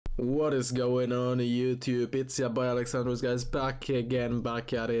What is going on YouTube? It's your boy Alexandros, guys, back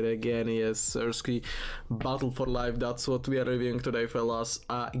at it again. Yes, Sirski, Battle for Life. That's what we are reviewing today, fellas.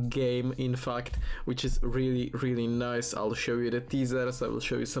 A game, in fact, which is really nice. I'll show you the teasers, I will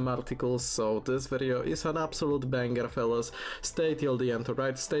show you some articles. So this video is an absolute banger, fellas. Stay till the end,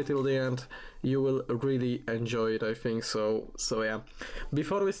 alright? Stay till the end. You will really enjoy it, I think. So yeah.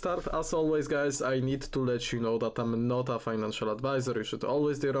 Before we start, as always, guys, I need to let you know that I'm not a financial advisor. You should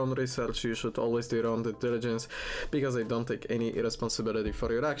always do your own research, you should always do your own due diligence, because I don't take any responsibility for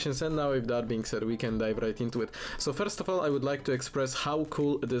your actions. And now, with that being said, we can dive right into it. So first of all, I would like to express how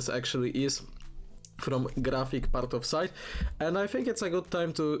cool this actually is from graphic part of side, and I think it's a good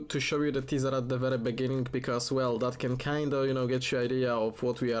time to show you the teaser at the very beginning, because, well, that can kind of, you know, get you idea of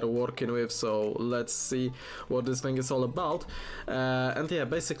what we are working with. So let's see what this thing is all about. And yeah,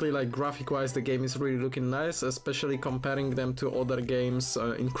 basically, like, graphic wise, the game is really looking nice, especially comparing them to other games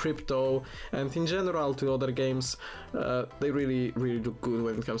in crypto and in general to other games. They really look good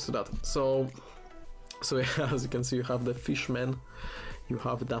when it comes to that. So yeah, as you can see, you have the fishman. You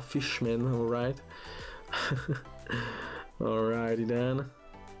have the fishman, alright. Alrighty then.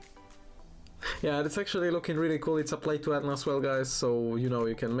 Yeah, it's actually looking really cool. It's a play to earn as well, guys. So, you know,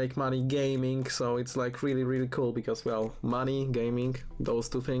 you can make money gaming. So it's like really cool, because, well, money, gaming, those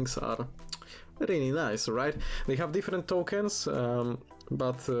two things are really nice, right? They have different tokens,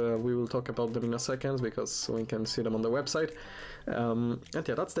 but we will talk about them in a second, because we can see them on the website. And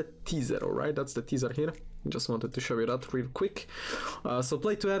yeah, that's the teaser, alright? That's the teaser here. Just wanted to show you that real quick. So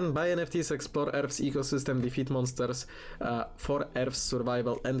play to earn, buy NFTs, explore Earth's ecosystem, defeat monsters for Earth's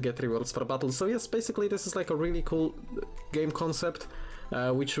survival, and get rewards for battles. So yes, basically this is like a really cool game concept,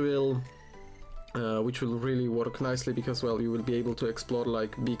 which will really work nicely, because, well, you will be able to explore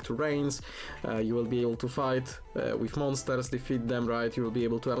like big terrains, you will be able to fight with monsters, defeat them, right? You will be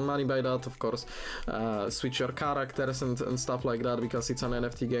able to earn money by that, of course, switch your characters and stuff like that, because it's an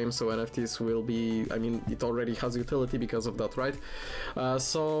NFT game. So NFTs will be, I mean, it already has utility because of that, right?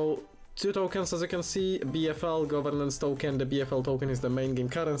 So two tokens, as you can see, BFL governance token. The BFL token is the main game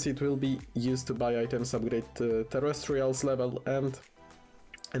currency. It will be used to buy items, upgrade terrestrials level, and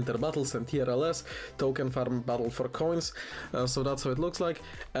enter battles, and TRLS, token farm battle for coins. So that's how it looks like.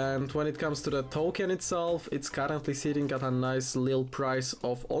 And when it comes to the token itself, it's currently sitting at a nice little price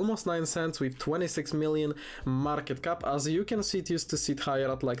of almost 9 cents with 26 million market cap. As you can see, it used to sit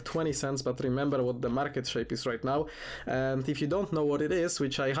higher at like 20 cents, but remember what the market shape is right now. And if you don't know what it is,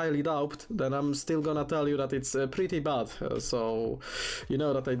 which I highly doubt, then I'm still gonna tell you that it's pretty bad. So you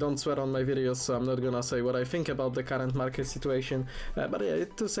know that I don't swear on my videos, so I'm not gonna say what I think about the current market situation, but yeah,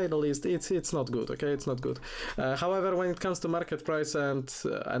 to say the least, it's not good, okay? It's not good. However, when it comes to market price and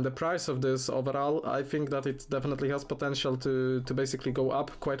the price of this overall, I think that it definitely has potential to basically go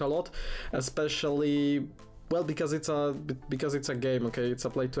up quite a lot, especially, well, because it's a game, okay? It's a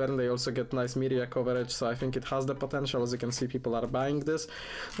play to earn. They also get nice media coverage, so I think it has the potential. As you can see, people are buying this,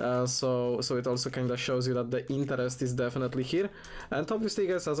 so it also kind of shows you that the interest is definitely here. And obviously,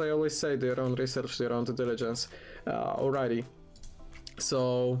 guys, as I always say, do your own research, do your own due diligence. Alrighty.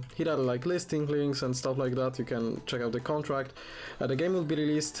 So here are like listing links and stuff like that. You can check out the contract. The game will be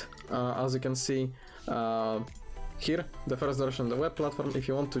released, as you can see here, the first version on the web platform. If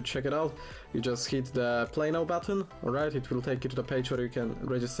you want to check it out, you just hit the play now button, alright? It will take you to the page where you can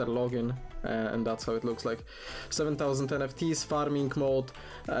register, login, and that's how it looks like. 7,000 NFTs, farming mode,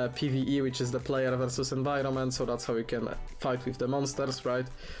 PvE, which is the player versus environment, so that's how you can fight with the monsters, right?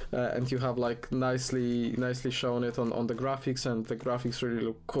 And you have like nicely shown it on the graphics, and the graphics really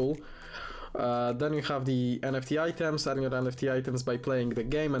look cool. Then you have the NFT items. Earn your NFT items by playing the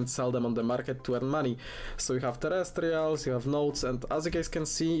game and sell them on the market to earn money. So you have terrestrials, you have nodes, and as you guys can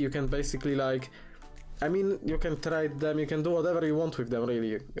see, you can basically, like, I mean, you can trade them, you can do whatever you want with them,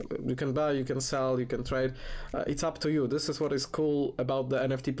 really. You can buy, you can sell, you can trade. It's up to you. This is what is cool about the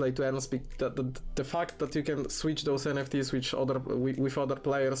NFT play to earn, the fact that you can switch those NFTs with other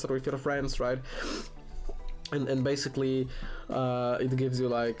players or with your friends, right? And basically it gives you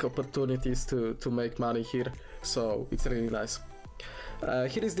like opportunities to make money here, so it's really nice.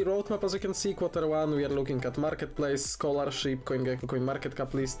 Here is the roadmap. As you can see, Q1 we are looking at marketplace, scholarship, coin market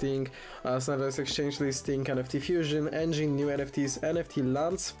cap listing, Sunrise exchange listing, NFT fusion, engine, new NFTs, NFT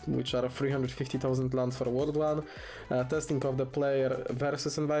lands, which are 350,000 lands for World 1, testing of the player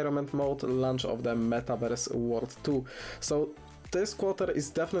versus environment mode, launch of the Metaverse World 2. So this quarter is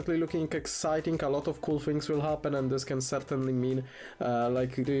definitely looking exciting. A lot of cool things will happen, and this can certainly mean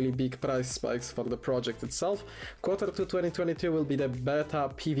like really big price spikes for the project itself. Quarter 2 2022 will be the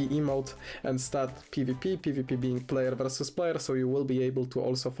beta PvE mode and start PvP, PvP being player versus player, so you will be able to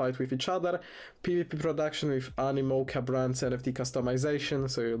also fight with each other. PvP production with Animoca brands NFT customization,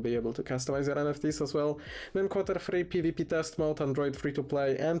 so you'll be able to customize your NFTs as well. Then quarter 3 PvP test mode, Android free to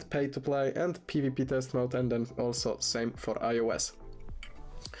play and pay to play, and PvP test mode, and then also same for iOS.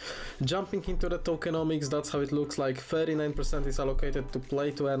 Jumping into the tokenomics, that's how it looks like. 39% is allocated to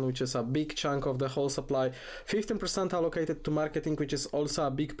play to earn, which is a big chunk of the whole supply. 15% allocated to marketing, which is also a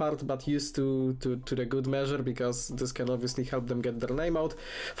big part, but used to the good measure, because this can obviously help them get their name out.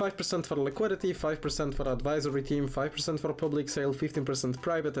 5% for liquidity, 5% for advisory team, 5% for public sale, 15%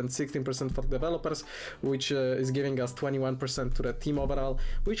 private, and 16% for developers, which is giving us 21% to the team overall,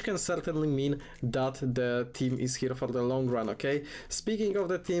 which can certainly mean that the team is here for the long run, okay? Speaking of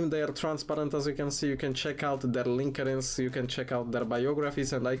the team, they are transparent, as you can see. You can check out their LinkedIns, you can check out their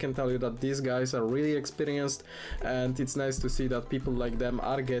biographies, and I can tell you that these guys are really experienced, and it's nice to see that people like them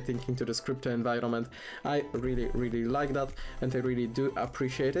are getting into this crypto environment. I really like that, and I really do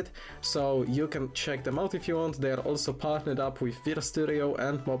appreciate it. So you can check them out if you want. They are also partnered up with Vir Studio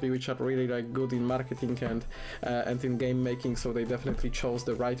and Mobi, which are really like good in marketing and in game making, so they definitely chose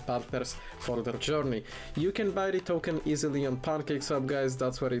the right partners for their journey. You can buy the token easily on PancakeSwap, guys.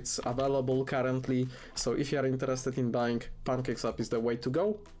 That's where it's available currently, so if you are interested in buying, PancakeSwap is the way to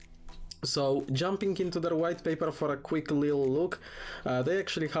go. So jumping into their white paper for a quick little look, they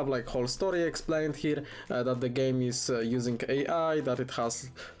actually have like whole story explained here, that the game is using AI, that it has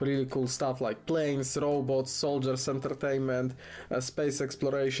really cool stuff like planes, robots, soldiers, entertainment, space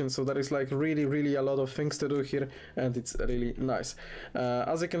exploration, so there is like really a lot of things to do here, and it's really nice.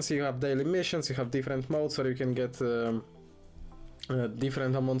 As you can see, you have daily missions, you have different modes where you can get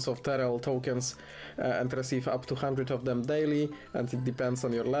different amounts of Terrell tokens and receive up to 100 of them daily, and it depends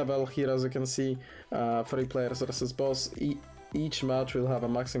on your level. Here, as you can see, 3 players versus boss. Each match will have a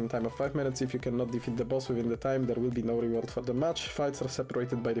maximum time of 5 minutes. If you cannot defeat the boss within the time, there will be no reward for the match. Fights are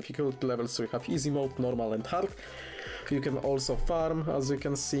separated by difficulty levels, so you have easy mode, normal, and hard. You can also farm, as you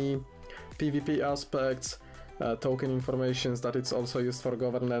can see, PvP aspects, token informations, that it's also used for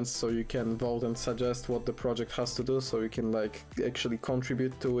governance, so you can vote and suggest what the project has to do, so you can like actually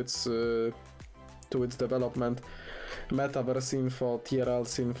contribute to its development. Metaverse info,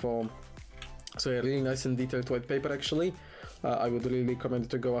 TRLs info, so a really nice and detailed white paper actually. I would really recommend you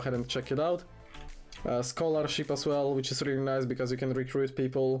to go ahead and check it out. Scholarship as well, which is really nice because you can recruit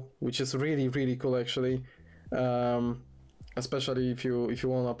people, which is really cool actually. Especially if you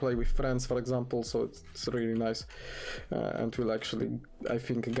want to play with friends, for example, so it's really nice, and will actually, I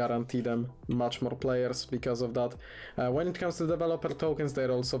think, guarantee them much more players because of that. When it comes to developer tokens,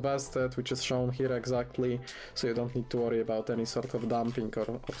 they're also vested, which is shown here exactly, so you don't need to worry about any sort of dumping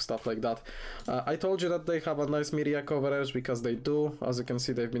or stuff like that. I told you that they have a nice media coverage, because they do. As you can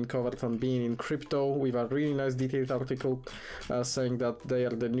see, they've been covered on Being in Crypto with a really nice detailed article saying that they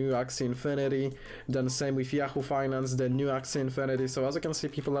are the new Axie Infinity. Then same with Yahoo Finance, the new Axie Infinity. So as you can see,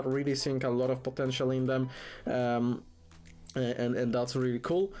 people are really seeing a lot of potential in them, and that's really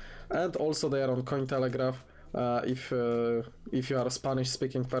cool. And also they are on Cointelegraph. If you are a Spanish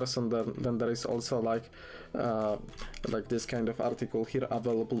speaking person, then there is also like this kind of article here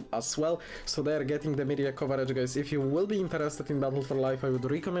available as well. So they are getting the media coverage, guys. If you will be interested in Battle4Life, I would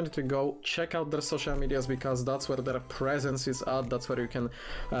recommend you to go check out their social medias, because that's where their presence is at. That's where you can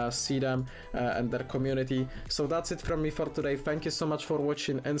see them and their community. So that's it from me for today. Thank you so much for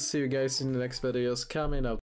watching, and see you guys in the next videos coming up.